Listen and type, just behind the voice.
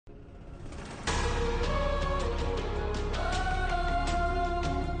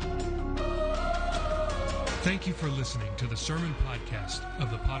Thank you for listening to the sermon podcast of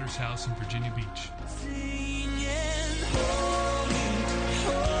the Potter's House in Virginia Beach. Singing, holy,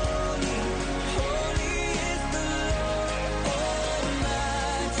 holy, holy is the Lord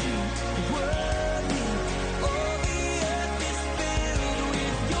Almighty. Worthy, all the earth is filled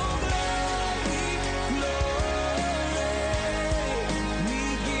with your glory, glory.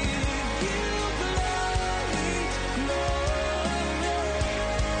 We give you glory, glory.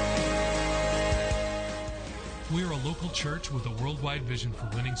 We are a local church with a worldwide vision for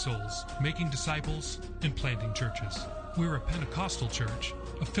winning souls, making disciples, and planting churches. We're a Pentecostal church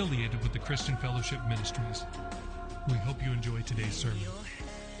affiliated with the Christian Fellowship Ministries. We hope you enjoy today's sermon.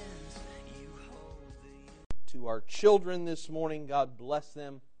 To our children this morning, God bless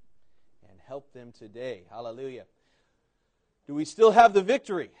them and help them today. Hallelujah. Do we still have the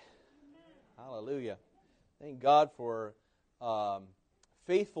victory? Hallelujah. Thank God for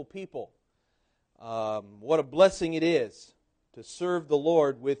faithful people. What a blessing it is to serve the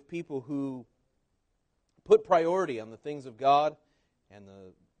Lord with people who put priority on the things of God and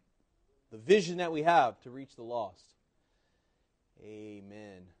the vision that we have to reach the lost.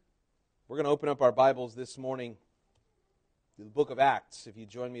 Amen. We're going to open up our Bibles this morning to the book of Acts, if you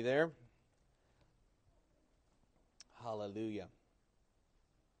join me there. Hallelujah.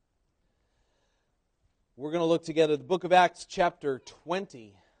 We're going to look together at the book of Acts, chapter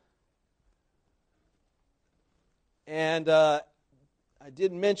 20. And I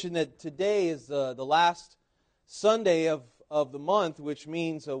did mention that today is the last Sunday of the month, which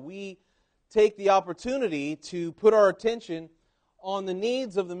means we take the opportunity to put our attention on the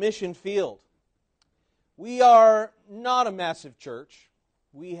needs of the mission field. We are not a massive church.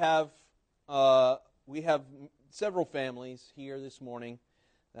 We have several families here this morning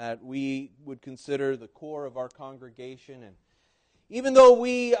that we would consider the core of our congregation, and even though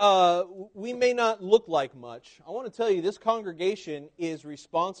we may not look like much, I want to tell you this congregation is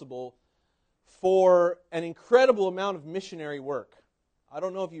responsible for an incredible amount of missionary work. I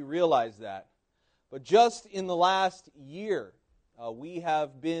don't know if you realize that, but just in the last year, we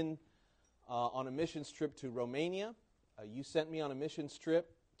have been on a missions trip to Romania. You sent me on a missions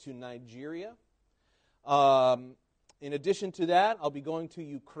trip to Nigeria. In addition to that, I'll be going to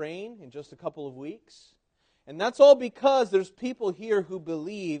Ukraine in just a couple of weeks. And that's all because there's people here who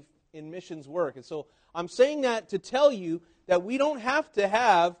believe in missions work. And so I'm saying that to tell you that we don't have to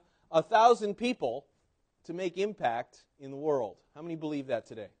have 1,000 people to make impact in the world. How many believe that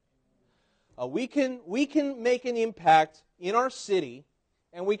today? We can make an impact in our city,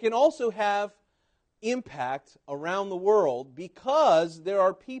 and we can also have impact around the world because there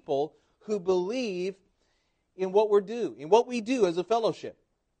are people who believe in what we do as a fellowship.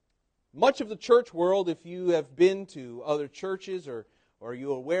 Much of the church world, if you have been to other churches or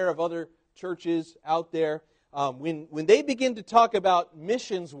you're aware of other churches out there, when they begin to talk about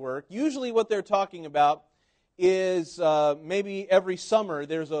missions work, usually what they're talking about is maybe every summer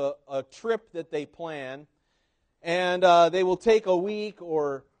there's a trip that they plan, and they will take a week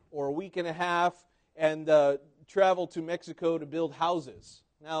or a week and a half and travel to Mexico to build houses.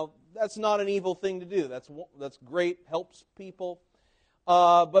 Now, that's not an evil thing to do. That's great, helps people.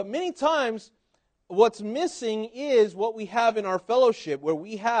 But many times, what's missing is what we have in our fellowship, where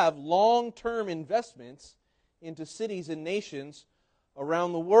we have long-term investments into cities and nations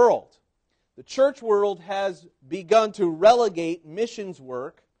around the world. The church world has begun to relegate missions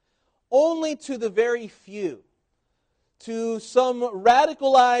work only to the very few, to some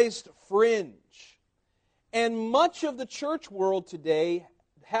radicalized fringe. And much of the church world today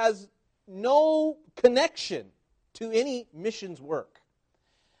has no connection to any missions work.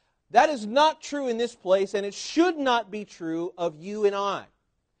 That is not true in this place, and it should not be true of you and I.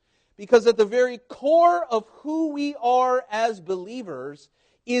 Because at the very core of who we are as believers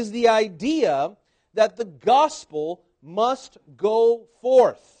is the idea that the gospel must go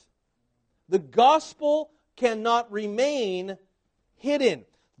forth. The gospel cannot remain hidden.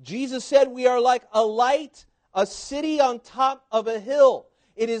 Jesus said we are like a light, a city on top of a hill.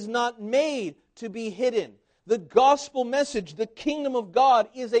 It is not made to be hidden. The gospel message, the kingdom of God,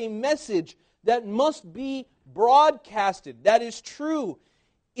 is a message that must be broadcasted. That is true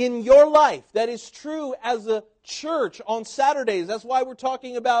in your life. That is true as a church on Saturdays. That's why we're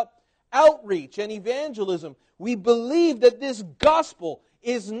talking about outreach and evangelism. We believe that this gospel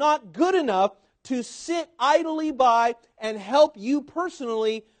is not good enough to sit idly by and help you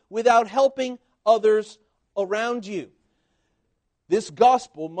personally without helping others around you. This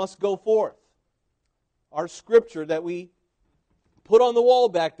gospel must go forth. Our scripture that we put on the wall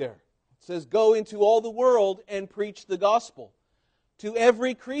back there says, "Go into all the world and preach the gospel to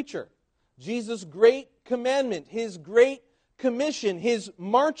every creature." Jesus' great commandment, His great commission, His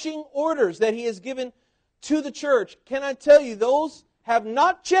marching orders that He has given to the church, can I tell you, those have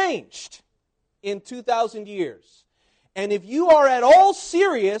not changed in 2,000 years. And if you are at all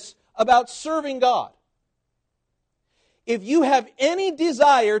serious about serving God, if you have any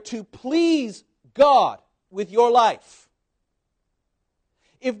desire to please God with your life,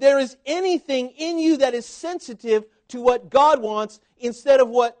 if there is anything in you that is sensitive to what God wants instead of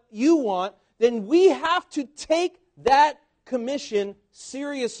what you want, then we have to take that commission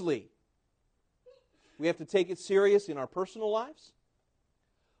seriously. We have to take it serious in our personal lives.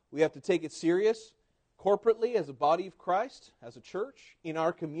 We have to take it serious corporately as a body of Christ, as a church, in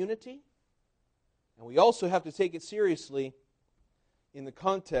our community. And we also have to take it seriously in the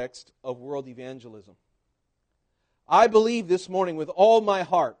context of world evangelism. I believe this morning with all my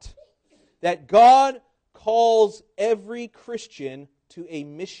heart that God calls every Christian to a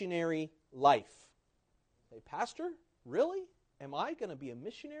missionary life. Say, Pastor, really? Am I going to be a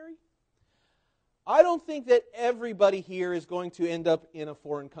missionary? I don't think that everybody here is going to end up in a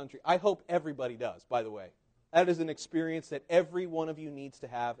foreign country. I hope everybody does, by the way. That is an experience that every one of you needs to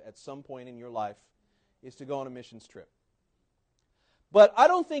have at some point in your life, is to go on a missions trip. But I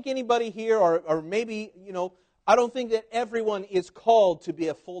don't think anybody here, or maybe, I don't think that everyone is called to be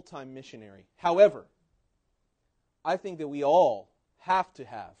a full-time missionary. However, I think that we all have to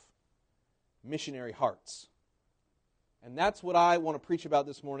have missionary hearts. And that's what I want to preach about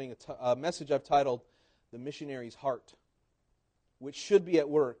this morning, a message I've titled, The Missionary's Heart, which should be at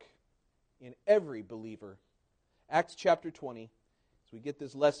work in every believer. Acts chapter 20, as we get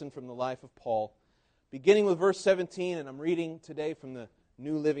this lesson from the life of Paul, beginning with verse 17, and I'm reading today from the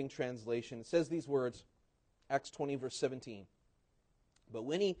New Living Translation. It says these words, Acts 20, verse 17. But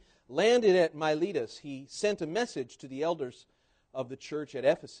when he landed at Miletus, he sent a message to the elders of the church at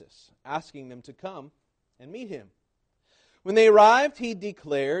Ephesus, asking them to come and meet him. When they arrived, he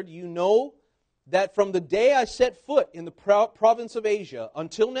declared, "You know that from the day I set foot in the province of Asia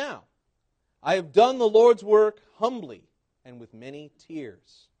until now, I have done the Lord's work humbly and with many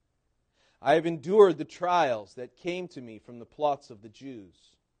tears. I have endured the trials that came to me from the plots of the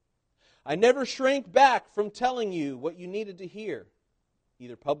Jews. I never shrank back from telling you what you needed to hear,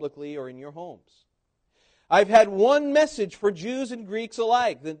 either publicly or in your homes. I've had one message for Jews and Greeks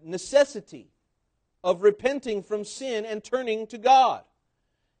alike, the necessity of repenting from sin and turning to God,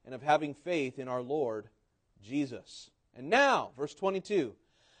 and of having faith in our Lord Jesus. And now, verse 22,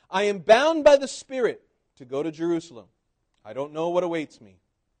 I am bound by the Spirit to go to Jerusalem. I don't know what awaits me."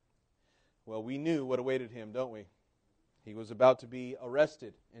 Well, we knew what awaited him, don't we? He was about to be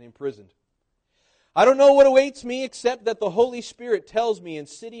arrested and imprisoned. "I don't know what awaits me except that the Holy Spirit tells me in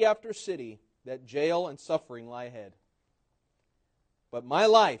city after city that jail and suffering lie ahead. But my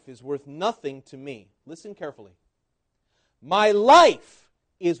life is worth nothing to me." Listen carefully. "My life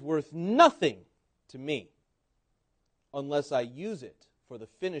is worth nothing to me unless I use it for the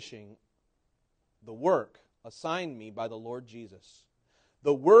finishing the work assigned me by the Lord Jesus.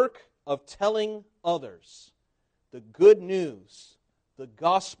 The work of telling others the good news, the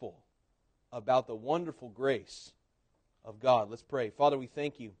gospel about the wonderful grace of God." Let's pray. Father, we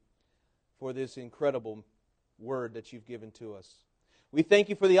thank you for this incredible word that you've given to us. We thank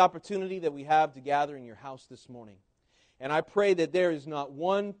you for the opportunity that we have to gather in your house this morning. And I pray that there is not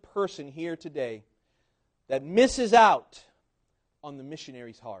one person here today that misses out on the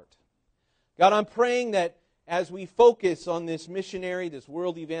missionary's heart. God, I'm praying that as we focus on this missionary, this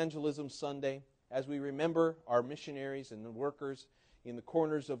World Evangelism Sunday, as we remember our missionaries and the workers in the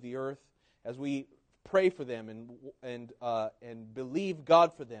corners of the earth, as we pray for them and believe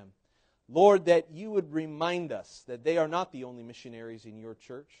God for them, Lord, that you would remind us that they are not the only missionaries in your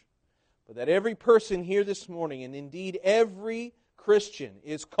church, but that every person here this morning, and indeed every Christian,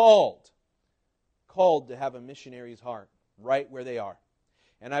 is called to have a missionary's heart right where they are.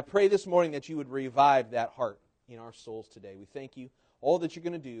 And I pray this morning that you would revive that heart in our souls today. We thank you, all that you're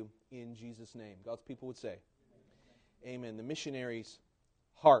going to do in Jesus' name. God's people would say, amen. The missionary's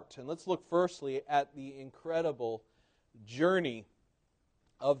heart. And let's look firstly at the incredible journey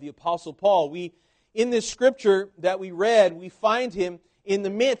of the Apostle Paul. In this scripture that we read, we find him in the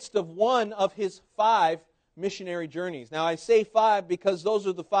midst of one of his 5 missionary journeys. Now, I say 5 because those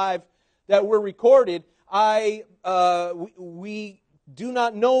are the 5 that were recorded. We do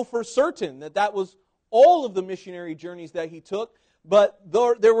not know for certain that was all of the missionary journeys that he took, but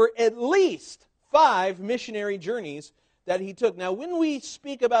there were at least 5 missionary journeys that he took. Now, when we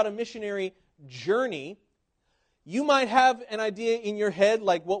speak about a missionary journey, you might have an idea in your head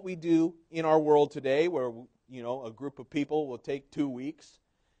like what we do in our world today, where a group of people will take 2 weeks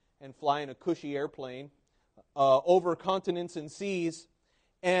and fly in a cushy airplane over continents and seas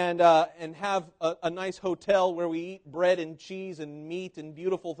and have a nice hotel where we eat bread and cheese and meat and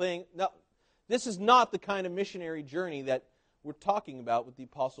beautiful things. No, this is not the kind of missionary journey that we're talking about with the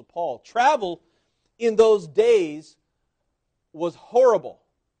Apostle Paul. Travel in those days was horrible.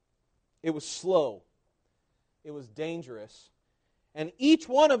 It was slow. It was dangerous. And each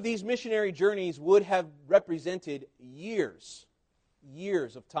one of these missionary journeys would have represented years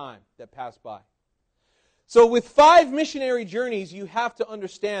of time that passed by. So with 5 missionary journeys, you have to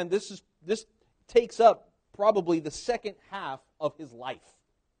understand this takes up probably the second half of his life.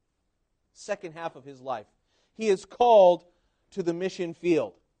 Second half of his life. He is called to the mission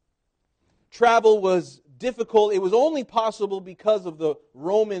field. Travel was difficult. It was only possible because of the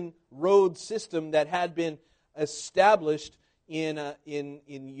Roman road system that had been established in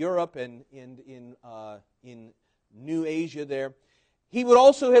Europe and in New Asia there. He would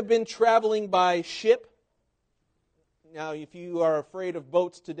also have been traveling by ship. Now, if you are afraid of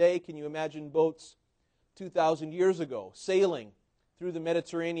boats today, can you imagine boats 2,000 years ago sailing through the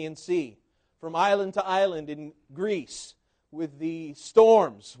Mediterranean Sea from island to island in Greece with the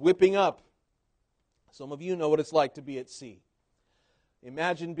storms whipping up? Some of you know what it's like to be at sea.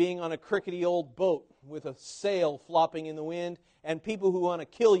 Imagine being on a crickety old boat with a sail flopping in the wind and people who want to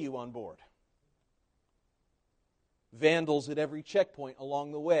kill you on board. Vandals at every checkpoint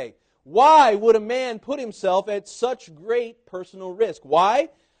along the way. Why would a man put himself at such great personal risk? Why?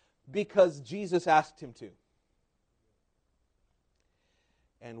 Because Jesus asked him to.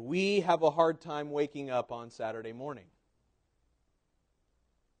 And we have a hard time waking up on Saturday morning.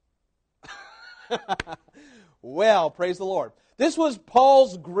 Well, praise the Lord. This was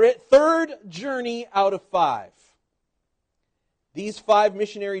Paul's third journey out of 5. These 5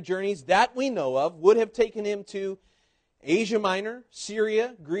 missionary journeys that we know of would have taken him to Asia Minor,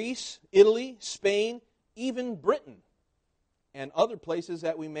 Syria, Greece, Italy, Spain, even Britain, and other places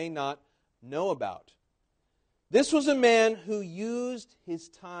that we may not know about. This was a man who used his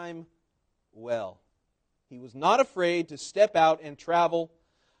time well. He was not afraid to step out and travel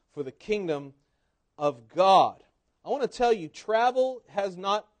for the kingdom of God. I want to tell you, travel has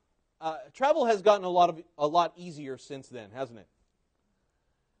gotten a lot easier since then, hasn't it?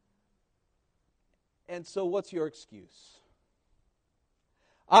 And so what's your excuse?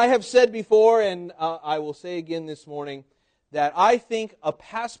 I have said before, and I will say again this morning, that I think a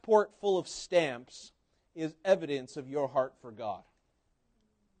passport full of stamps is evidence of your heart for God.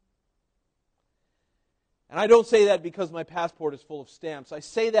 And I don't say that because my passport is full of stamps. I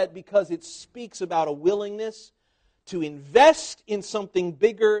say that because it speaks about a willingness to invest in something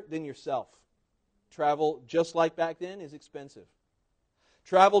bigger than yourself. Travel, just like back then, is expensive.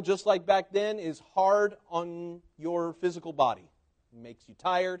 Travel, just like back then, is hard on your physical body. It makes you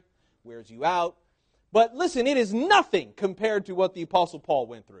tired, wears you out. But listen, it is nothing compared to what the Apostle Paul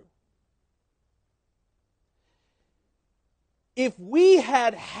went through. If we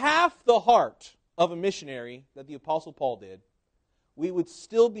had half the heart of a missionary that the Apostle Paul did, we would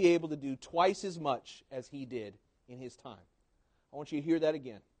still be able to do twice as much as he did in his time. I want you to hear that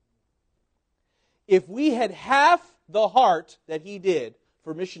again. If we had half the heart that he did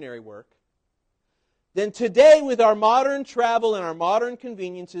for missionary work, then today with our modern travel and our modern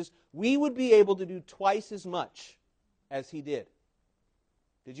conveniences, we would be able to do twice as much as he did.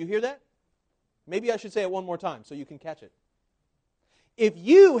 Did you hear that? Maybe I should say it one more time so you can catch it. If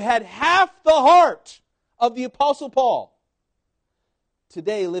you had half the heart of the Apostle Paul,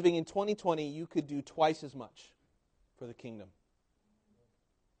 today, living in 2020, you could do twice as much for the kingdom.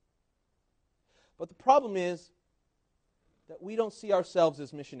 But the problem is that we don't see ourselves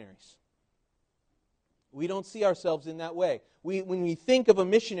as missionaries. We don't see ourselves in that way. When we think of a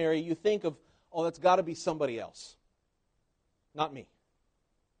missionary, you think of, oh, that's got to be somebody else. Not me.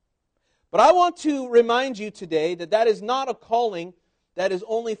 But I want to remind you today that that is not a calling that is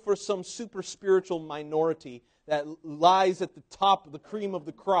only for some super spiritual minority that lies at the top, the cream of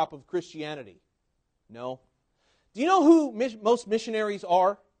the crop of Christianity. No. Do you know who most missionaries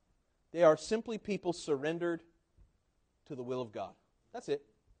are? They are simply people surrendered to the will of God. That's it.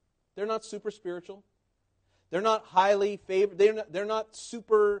 They're not super spiritual. They're not highly favored. They're not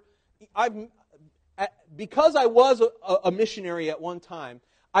super... Because I was a missionary at one time,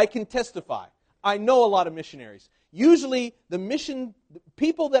 I can testify. I know a lot of missionaries. Usually, the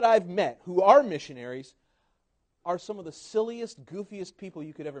people that I've met who are missionaries are some of the silliest, goofiest people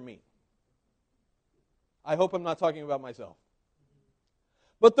you could ever meet. I hope I'm not talking about myself.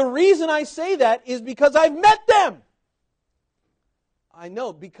 But the reason I say that is because I've met them. I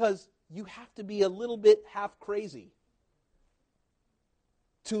know, because you have to be a little bit half crazy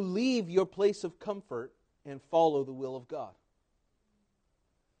to leave your place of comfort and follow the will of God.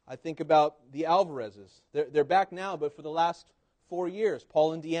 I think about the Alvarezes. They're back now, but for the last 4 years,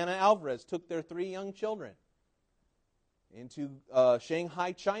 Paul and Deanna Alvarez took their 3 young children into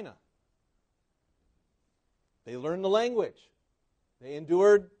Shanghai, China. They learned the language. They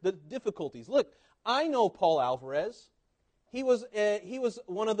endured the difficulties. Look, I know Paul Alvarez. He was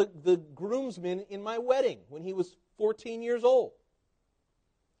one of the groomsmen in my wedding when he was 14 years old.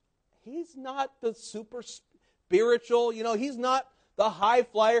 He's not the super spiritual, he's not the high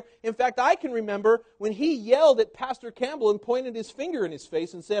flyer. In fact, I can remember when he yelled at Pastor Campbell and pointed his finger in his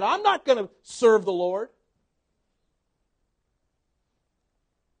face and said, "I'm not going to serve the Lord."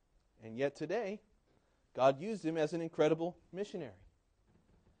 And yet today, God used him as an incredible missionary.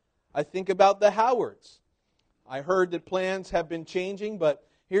 I think about the Howards. I heard that plans have been changing, but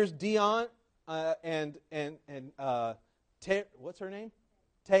here's Dion and Tay, what's her name?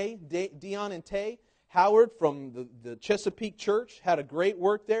 Dion and Tay Howard from the Chesapeake Church had a great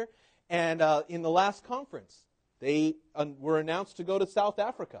work there. And in the last conference, they were announced to go to South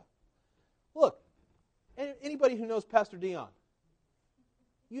Africa. Look, anybody who knows Pastor Dion,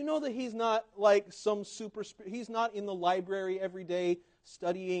 you know that he's not like some he's not in the library every day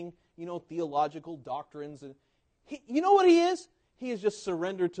studying, theological doctrines. And you know what he is? He is just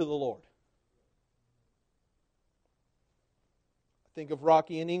surrendered to the Lord. Think of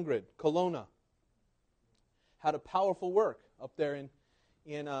Rocky and Ingrid Colonna. Had a powerful work up there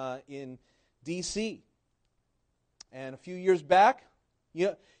in D.C. And a few years back,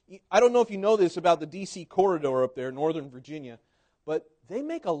 I don't know if you know this about the D.C. corridor up there, Northern Virginia, but they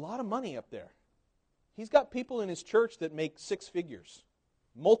make a lot of money up there. He's got people in his church that make 6 figures,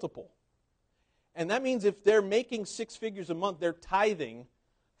 multiple. And that means if they're making 6 figures a month, they're tithing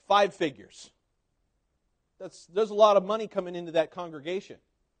 5 figures. There's a lot of money coming into that congregation.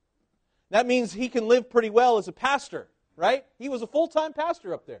 That means he can live pretty well as a pastor, right? He was a full-time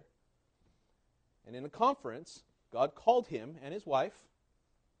pastor up there. And in a conference, God called him and his wife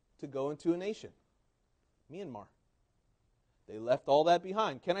to go into a nation, Myanmar. They left all that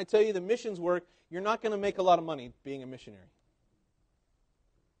behind. Can I tell you, the missions work, you're not going to make a lot of money being a missionary.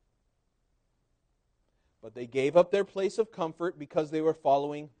 But they gave up their place of comfort because they were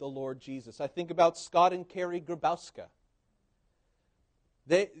following the Lord Jesus. I think about Scott and Carrie Grabowska.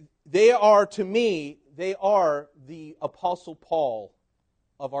 They are, to me, they are the Apostle Paul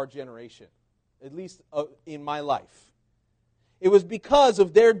of our generation, at least in my life. It was because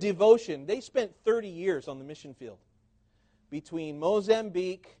of their devotion. They spent 30 years on the mission field between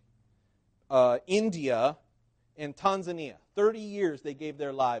Mozambique, India, and Tanzania. 30 years they gave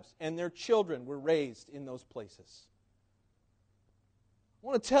their lives, and their children were raised in those places. I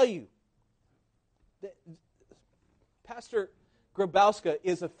want to tell you that Pastor Grabowska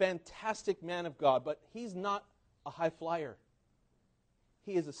is a fantastic man of God, but he's not a high flyer.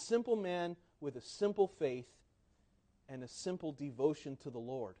 He is a simple man with a simple faith and a simple devotion to the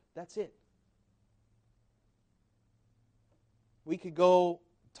Lord. That's it. We could go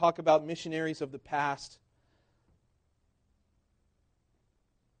talk about missionaries of the past.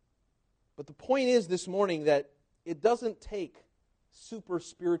 But the point is this morning that it doesn't take super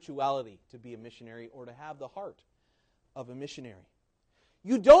spirituality to be a missionary or to have the heart of a missionary.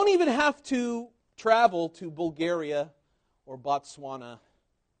 You don't even have to travel to Bulgaria or Botswana.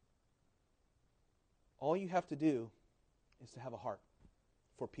 All you have to do is to have a heart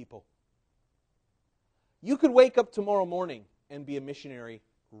for people. You could wake up tomorrow morning and be a missionary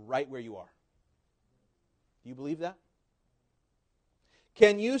right where you are. Do you believe that?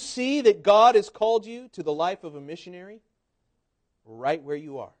 Can you see that God has called you to the life of a missionary right where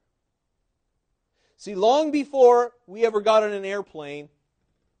you are? See, long before we ever got on an airplane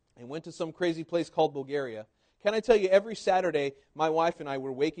and went to some crazy place called Bulgaria, can I tell you, every Saturday, my wife and I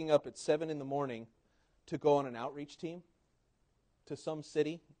were waking up at 7 in the morning to go on an outreach team to some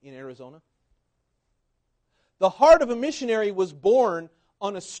city in Arizona. The heart of a missionary was born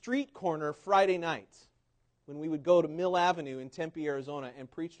on a street corner Friday night when we would go to Mill Avenue in Tempe, Arizona, and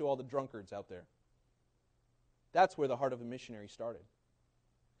preach to all the drunkards out there. That's where the heart of a missionary started.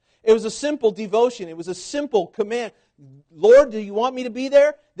 It was a simple devotion. It was a simple command. Lord, do you want me to be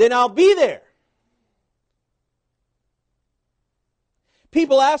there? Then I'll be there.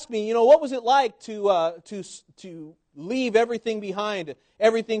 People ask me, what was it like to leave everything behind,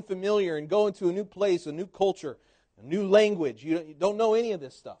 everything familiar, and go into a new place, a new culture, a new language? You don't know any of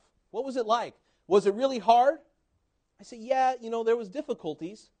this stuff. What was it like? Was it really hard? I say, yeah, there was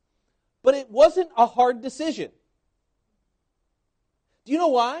difficulties, but it wasn't a hard decision. Do you know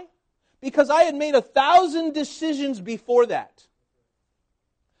why? Because I had made 1,000 decisions before that.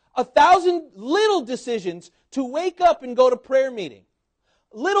 1,000 little decisions to wake up and go to prayer meeting.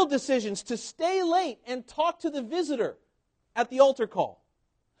 Little decisions to stay late and talk to the visitor at the altar call.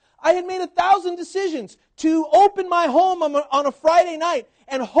 I had made 1,000 decisions to open my home on a Friday night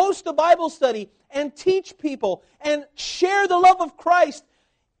and host a Bible study and teach people and share the love of Christ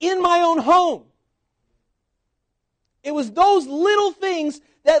in my own home. It was those little things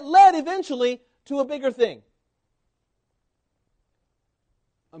that led eventually to a bigger thing.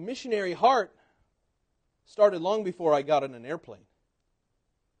 A missionary heart started long before I got on an airplane.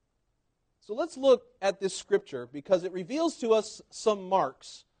 So let's look at this scripture because it reveals to us some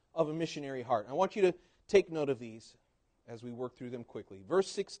marks of a missionary heart. I want you to take note of these as we work through them quickly. Verse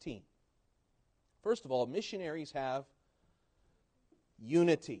 16. First of all, missionaries have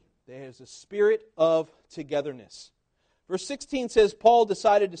unity. There's a spirit of togetherness. Verse 16 says, Paul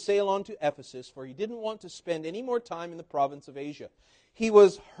decided to sail on to Ephesus, for he didn't want to spend any more time in the province of Asia. He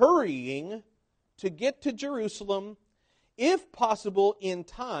was hurrying to get to Jerusalem, if possible, in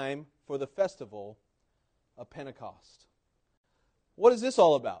time for the festival of Pentecost. What is this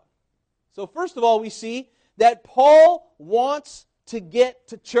all about? So first of all, we see that Paul wants to get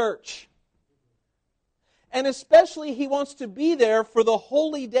to church. And especially he wants to be there for the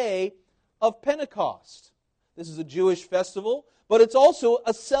holy day of Pentecost. This is a Jewish festival, but it's also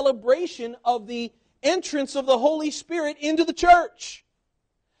a celebration of the entrance of the Holy Spirit into the church.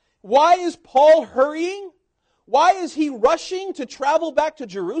 Why is Paul hurrying? Why is he rushing to travel back to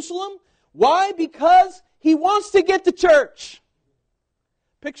Jerusalem? Why? Because he wants to get to church.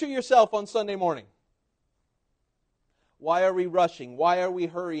 Picture yourself on Sunday morning. Why are we rushing? Why are we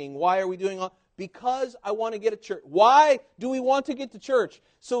hurrying? Why are we doing all? Because I want to get to church. Why do we want to get to church?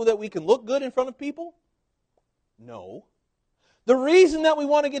 So that we can look good in front of people? No. The reason that we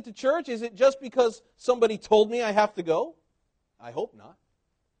want to get to church, is it just because somebody told me I have to go? I hope not.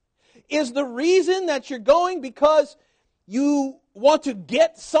 Is the reason that you're going because you want to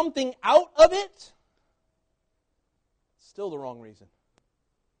get something out of it? Still the wrong reason.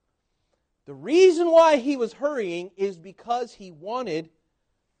 The reason why he was hurrying is because he wanted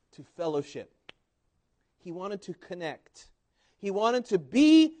to fellowship. He wanted to connect. He wanted to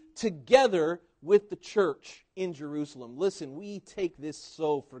be together with the church in Jerusalem. Listen, we take this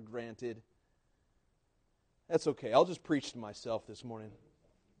so for granted. That's okay. I'll just preach to myself this morning.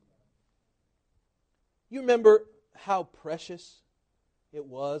 You remember how precious it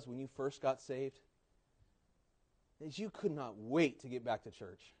was when you first got saved? That you could not wait to get back to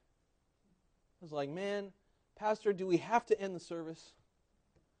church. I was like, man, Pastor, do we have to end the service?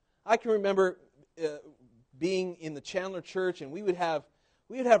 I can remember being in the Chandler church, and we would have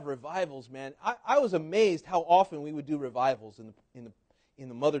revivals, man. I was amazed how often we would do revivals in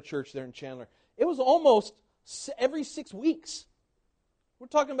the mother church there in Chandler. It was almost every 6 weeks. We're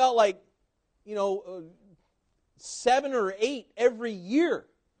talking about 7 or 8 every year.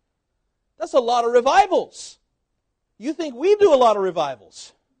 That's a lot of revivals. You think we do a lot of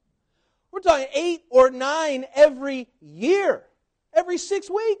revivals? We're talking 8 or 9 every year, every 6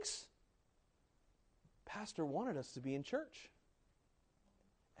 weeks. Pastor wanted us to be in church.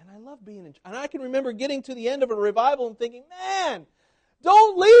 And I love being in church. And I can remember getting to the end of a revival and thinking, man,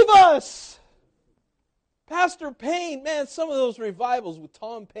 don't leave us. Pastor Payne, man, some of those revivals with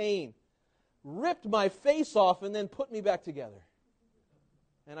Tom Payne ripped my face off and then put me back together.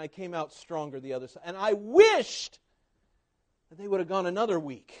 And I came out stronger the other side. And I wished that they would have gone another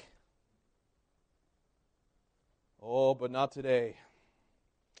week. Oh, but not today.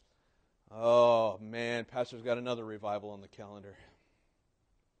 Oh, man, Pastor's got another revival on the calendar.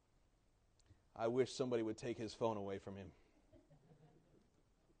 I wish somebody would take his phone away from him.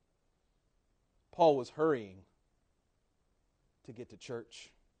 Paul was hurrying to get to church.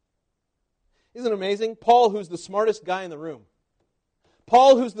 Isn't it amazing? Paul, who's the smartest guy in the room.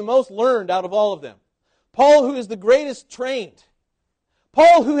 Paul, who's the most learned out of all of them. Paul, who is the greatest trained.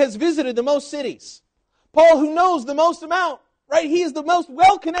 Paul, who has visited the most cities. Paul, who knows the most amount. Right? He is the most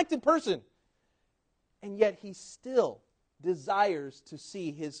well-connected person. And yet he still desires to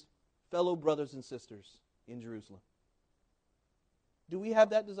see his fellow brothers and sisters in Jerusalem. Do we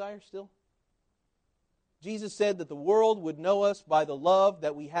have that desire still? Jesus said that the world would know us by the love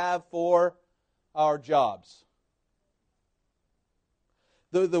that we have for our jobs.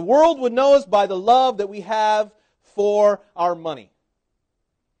 The world would know us by the love that we have for our money.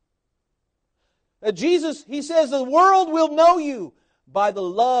 Jesus, he says, the world will know you by the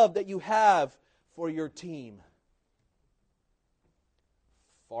love that you have for your team.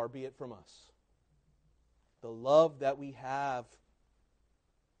 Far be it from us. The love that we have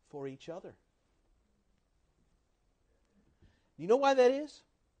for each other. You know why that is?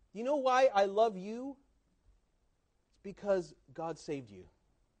 You know why I love you? It's because God saved you.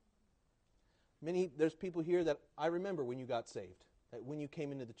 There's people here that I remember when you got saved, that when you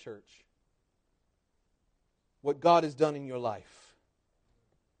came into the church, what God has done in your life.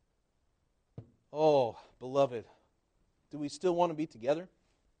 Oh, beloved, do we still want to be together?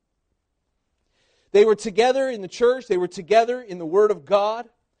 They were together in the church. They were together in the Word of God.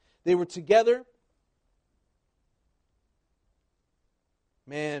 They were together.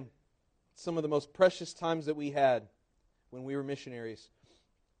 Man, some of the most precious times that we had when we were missionaries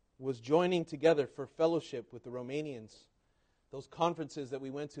was joining together for fellowship with the Romanians. Those conferences that we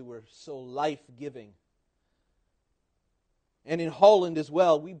went to were so life-giving. And in Holland as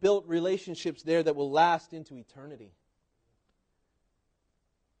well, we built relationships there that will last into eternity.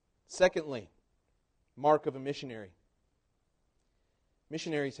 Secondly, mark of a missionary.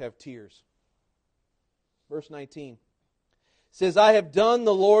 Missionaries have tears. Verse 19 says, I have done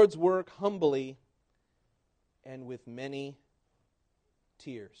the Lord's work humbly and with many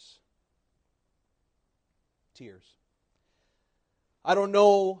tears. Tears. I don't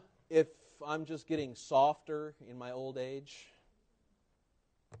know if I'm just getting softer in my old age,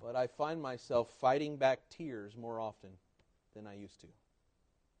 but I find myself fighting back tears more often than I used to.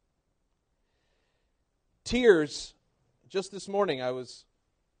 Tears. Just this morning I was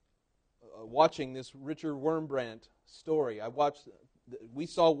watching this Richard Wurmbrand story. We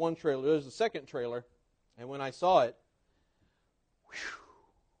saw one trailer. There's a second trailer, and when I saw it,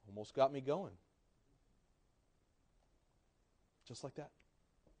 almost got me going. Just like that.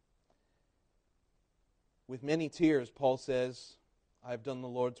 With many tears, Paul says, I have done the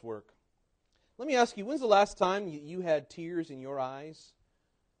Lord's work. Let me ask you, when's the last time you had tears in your eyes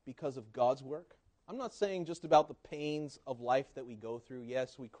because of God's work? I'm not saying just about the pains of life that we go through.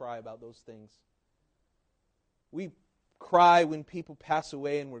 Yes, we cry about those things. We cry when people pass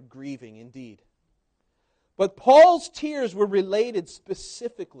away and we're grieving, indeed. But Paul's tears were related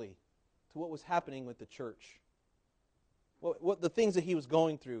specifically to what was happening with the church. What the things that he was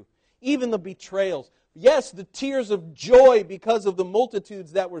going through. Even the betrayals. Yes, the tears of joy because of the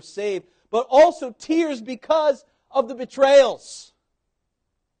multitudes that were saved, but also tears because of the betrayals.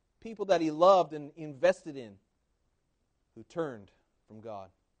 People that he loved and invested in who turned from God.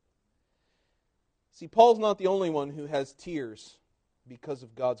 See, Paul's not the only one who has tears because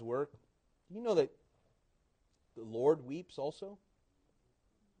of God's work. Do you know that the Lord weeps also?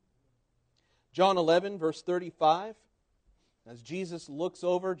 John 11, verse 35, as Jesus looks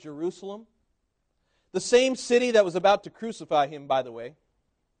over Jerusalem, the same city that was about to crucify him, by the way,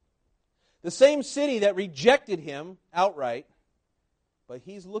 the same city that rejected him outright, but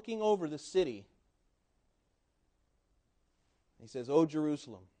he's looking over the city. He says, O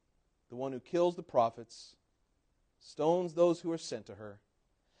Jerusalem, the one who kills the prophets, stones those who are sent to her.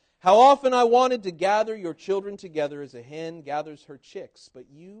 How often I wanted to gather your children together as a hen gathers her chicks, but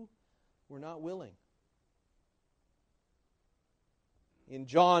you were not willing. In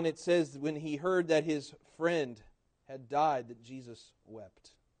John it says when he heard that his friend had died that Jesus wept.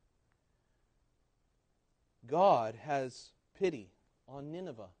 God has pity on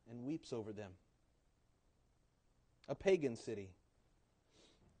Nineveh and weeps over them. A pagan city.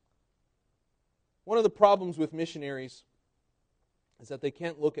 One of the problems with missionaries is that they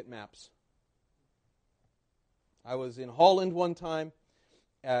can't look at maps. I was in Holland one time,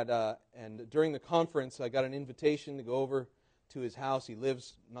 and during the conference I got an invitation to go over to his house. He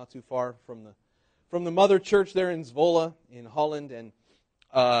lives not too far from the mother church there in Zwolle in Holland, and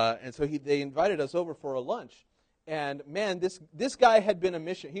so they invited us over for a lunch. And man, this guy had been a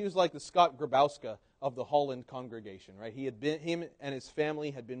missionary. He was like the Scott Grabowska of the Holland congregation, right? Him and his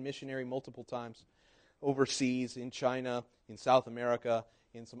family had been missionary multiple times overseas, in China, in South America,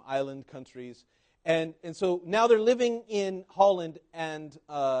 in some island countries. And so now they're living in Holland, and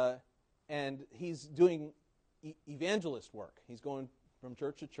he's doing evangelist work. He's going from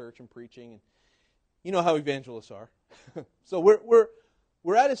church to church and preaching, and you know how evangelists are. So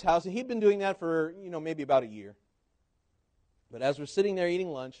we're at his house, and he'd been doing that for maybe about a year. But as we're sitting there eating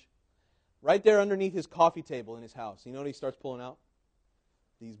lunch, right there underneath his coffee table in his house, you know what he starts pulling out?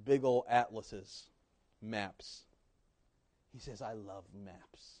 These big old atlases, maps. He says, I love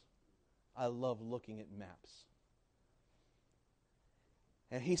maps. I love looking at maps.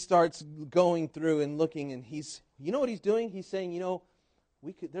 And he starts going through and looking, and you know what he's doing? He's saying,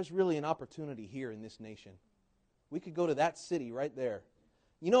 there's really an opportunity here in this nation. We could go to that city right there.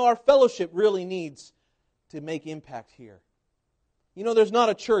 Our fellowship really needs to make impact here. There's not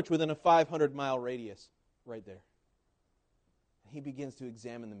a church within a 500-mile radius right there. He begins to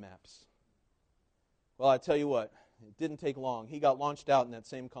examine the maps. Well, I tell you what, It didn't take long. He got launched out in that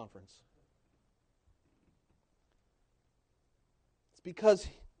same conference.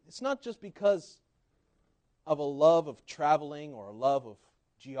 It's not just because of a love of traveling or a love of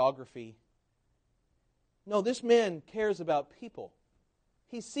geography. No, this man cares about people.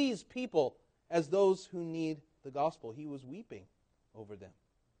 He sees people as those who need the gospel. He was weeping over them.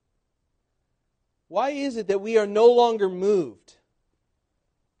 Why is it that we are no longer moved?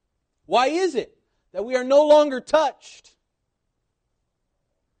 Why is it that we are no longer touched?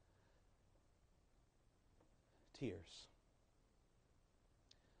 Tears.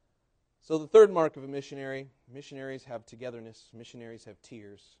 So the third mark of a missionary, missionaries have togetherness, missionaries have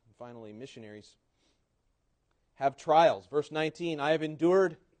tears. And finally, missionaries have trials. Verse 19, I have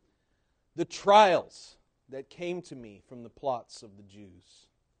endured the trials that came to me from the plots of the Jews.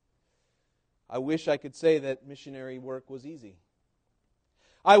 I wish I could say that missionary work was easy.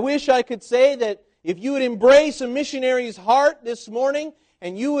 I wish I could say that if you would embrace a missionary's heart this morning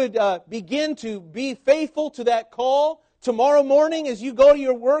and you would begin to be faithful to that call tomorrow morning as you go to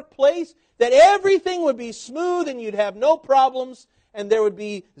your workplace, that everything would be smooth and you'd have no problems and there would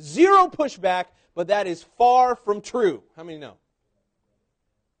be zero pushback, but that is far from true. How many know?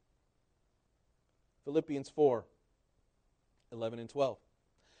 Philippians 4, 11 and 12.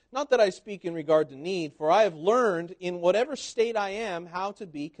 Not that I speak in regard to need, for I have learned in whatever state I am how to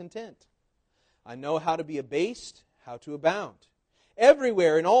be content. I know how to be abased, how to abound.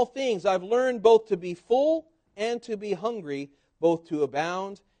 Everywhere, in all things, I've learned both to be full and to be hungry, both to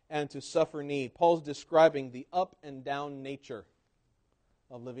abound and to suffer need. Paul's describing the up and down nature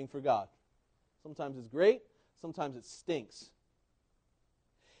of living for God. Sometimes it's great, sometimes it stinks.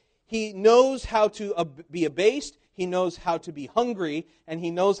 He knows how to be abased, he knows how to be hungry, and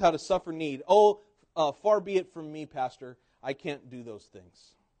he knows how to suffer need. Oh, far be it from me, Pastor, I can't do those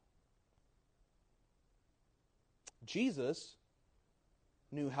things. Jesus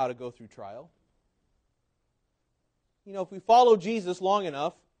knew how to go through trial. You know, if we follow Jesus long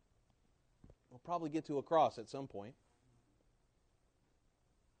enough, we'll probably get to a cross at some point.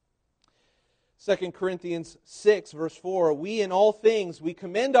 2 Corinthians 6, verse 4, we in all things, we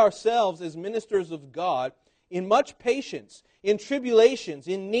commend ourselves as ministers of God in much patience, in tribulations,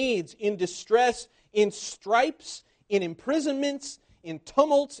 in needs, in distress, in stripes, in imprisonments, in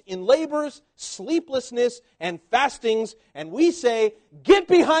tumults, in labors, sleeplessness, and fastings. And we say, get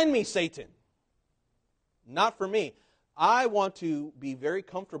behind me, Satan. Not for me. I want to be very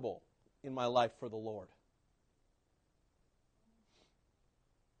comfortable in my life for the Lord.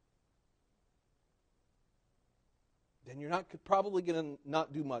 Then you're probably going to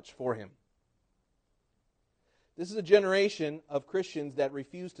not do much for Him. This is a generation of Christians that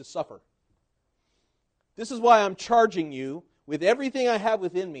refuse to suffer. This is why I'm charging you with everything I have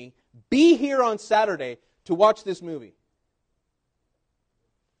within me, be here on Saturday to watch this movie.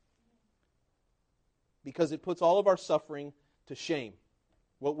 Because it puts all of our suffering to shame.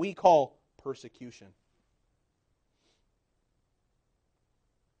 What we call persecution.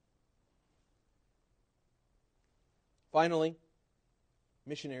 Finally,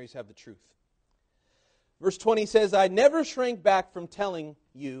 missionaries have the truth. Verse 20 says, I never shrank back from telling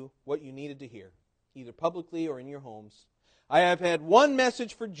you what you needed to hear, either publicly or in your homes. I have had one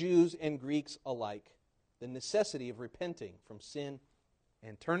message for Jews and Greeks alike, the necessity of repenting from sin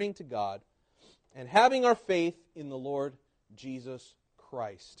and turning to God and having our faith in the Lord Jesus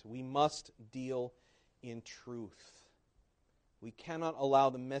Christ. We must deal in truth. We cannot allow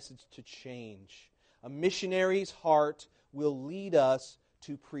the message to change. A missionary's heart will lead us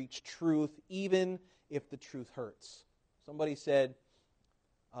to preach truth, even if the truth hurts. Somebody said,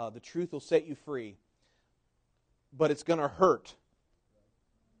 the truth will set you free, but it's going to hurt.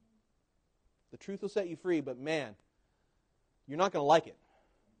 The truth will set you free, but man, you're not going to like it.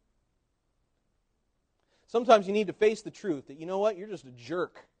 Sometimes you need to face the truth that, you know what, you're just a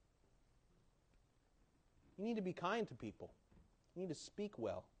jerk. You need to be kind to people. You need to speak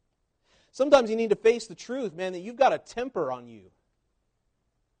well. Sometimes you need to face the truth, man, that you've got a temper on you.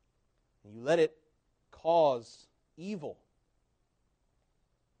 And you let it cause evil.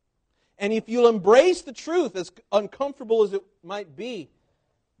 And if you'll embrace the truth, as uncomfortable as it might be,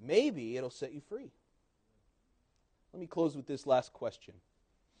 maybe it'll set you free. Let me close with this last question.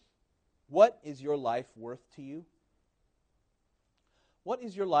 What is your life worth to you? What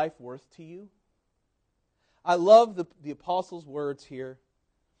is your life worth to you? I love the apostle's words here.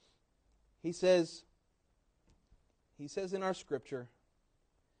 He says in our scripture,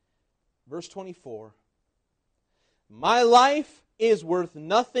 verse 24, my life is worth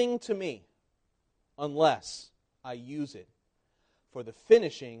nothing to me unless I use it for the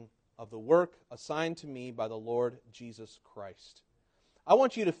finishing of the work assigned to me by the Lord Jesus Christ. I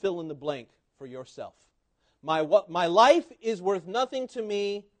want you to fill in the blank for yourself. My life is worth nothing to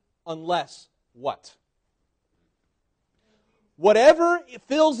me unless what? Whatever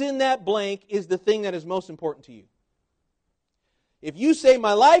fills in that blank is the thing that is most important to you. If you say,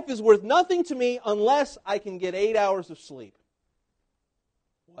 my life is worth nothing to me unless I can get 8 hours of sleep.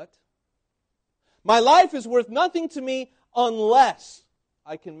 What? My life is worth nothing to me unless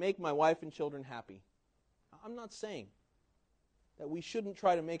I can make my wife and children happy. I'm not saying that we shouldn't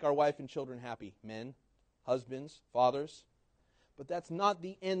try to make our wife and children happy, men, husbands, fathers. But that's not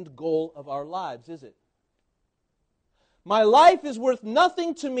the end goal of our lives, is it? My life is worth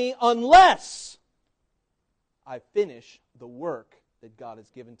nothing to me unless I finish the work that God has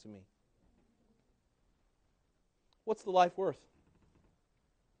given to me. What's the life worth?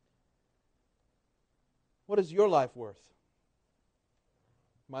 What is your life worth?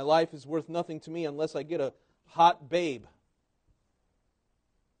 My life is worth nothing to me unless I get a hot babe.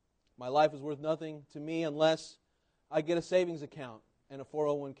 My life is worth nothing to me unless I get a savings account and a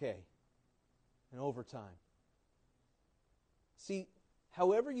 401k and overtime. See,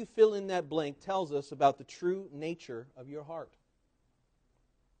 however you fill in that blank tells us about the true nature of your heart.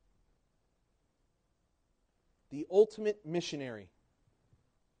 The ultimate missionary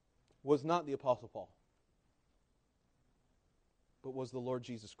was not the Apostle Paul, but was the Lord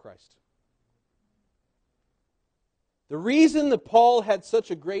Jesus Christ. The reason that Paul had such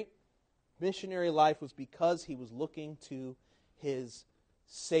a great missionary life was because he was looking to his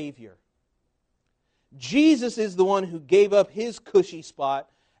Savior. Jesus is the one who gave up his cushy spot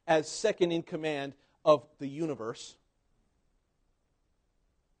as second in command of the universe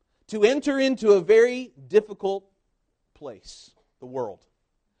to enter into a very difficult place, the world.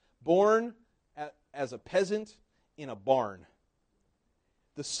 Born as a peasant in a barn.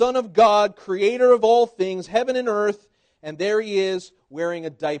 The Son of God, creator of all things, heaven and earth, and there he is wearing a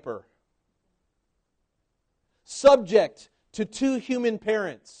diaper. Subject to two human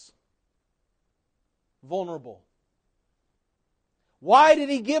parents. Vulnerable. Why did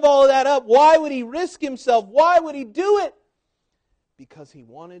he give all of that up? Why would he risk himself? Why would he do it? Because he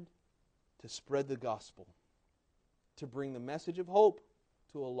wanted to spread the gospel. To bring the message of hope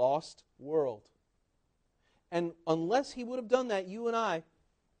to a lost world. And unless he would have done that, you and I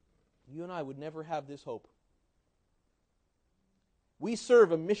would never have this hope. We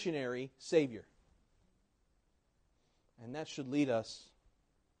serve a missionary Savior. And that should lead us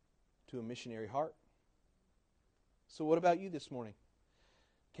to a missionary heart. So what about you this morning?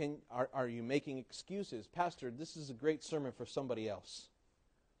 Are you making excuses? Pastor, this is a great sermon for somebody else.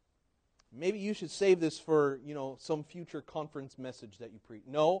 Maybe you should save this for, some future conference message that you preach.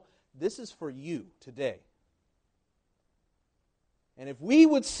 No, this is for you today. And if we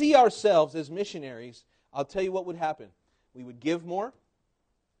would see ourselves as missionaries, I'll tell you what would happen. We would give more,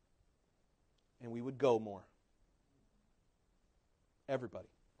 and we would go more. Everybody.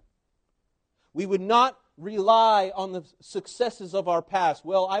 We would not rely on the successes of our past.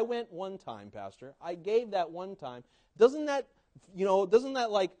 Well, I went one time, Pastor. I gave that one time. Doesn't that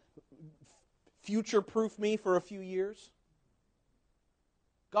like future-proof me for a few years?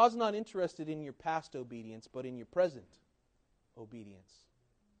 God's not interested in your past obedience, but in your present obedience.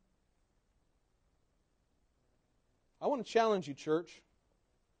 I want to challenge you, church,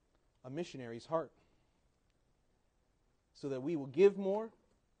 a missionary's heart. So that we will give more,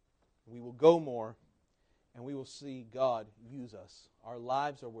 we will go more, and we will see God use us. Our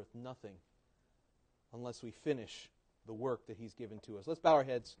lives are worth nothing unless we finish the work that He's given to us. Let's bow our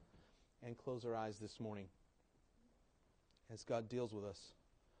heads and close our eyes this morning as God deals with us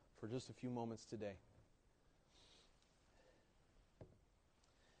for just a few moments today.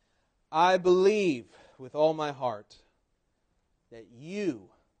 I believe with all my heart that you,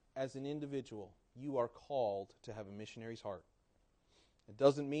 as an individual, you are called to have a missionary's heart. It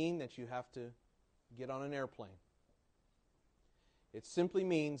doesn't mean that you have to get on an airplane. It simply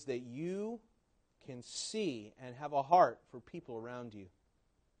means that you can see and have a heart for people around you.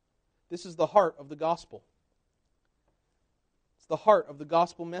 This is the heart of the gospel. It's the heart of the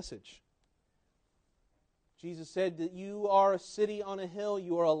gospel message. Jesus said that you are a city on a hill.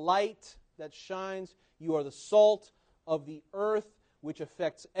 You are a light that shines. You are the salt of the earth, which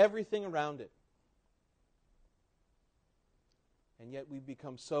affects everything around it. And yet we've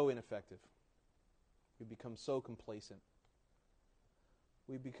become so ineffective. We've become so complacent.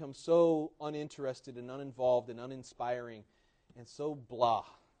 We've become so uninterested and uninvolved and uninspiring and so blah.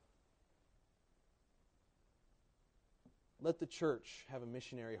 Let the church have a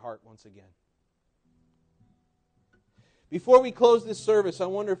missionary heart once again. Before we close this service, I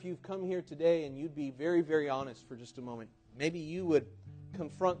wonder if you've come here today and you'd be very, very honest for just a moment. Maybe you would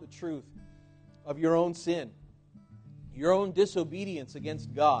confront the truth of your own sin, your own disobedience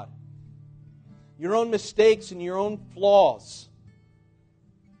against God, your own mistakes and your own flaws.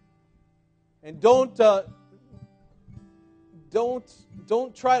 And don't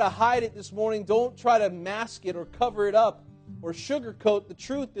try to hide it this morning. Don't try to mask it or cover it up or sugarcoat the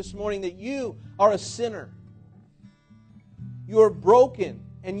truth this morning that you are a sinner. You are broken,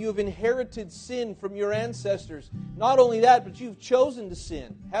 and you have inherited sin from your ancestors. Not only that, but you've chosen to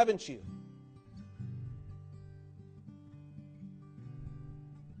sin, haven't you?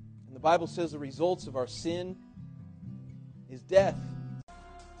 And the Bible says the results of our sin is death.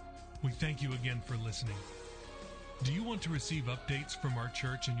 We thank you again for listening. Do you want to receive updates from our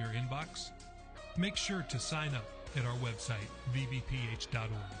church in your inbox? Make sure to sign up at our website,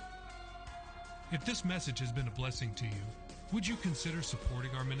 vbph.org. If this message has been a blessing to you, would you consider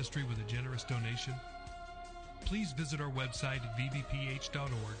supporting our ministry with a generous donation? Please visit our website at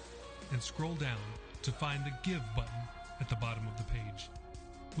vbph.org and scroll down to find the Give button at the bottom of the page.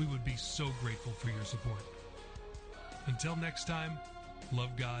 We would be so grateful for your support. Until next time,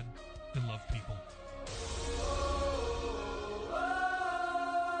 love God and love people.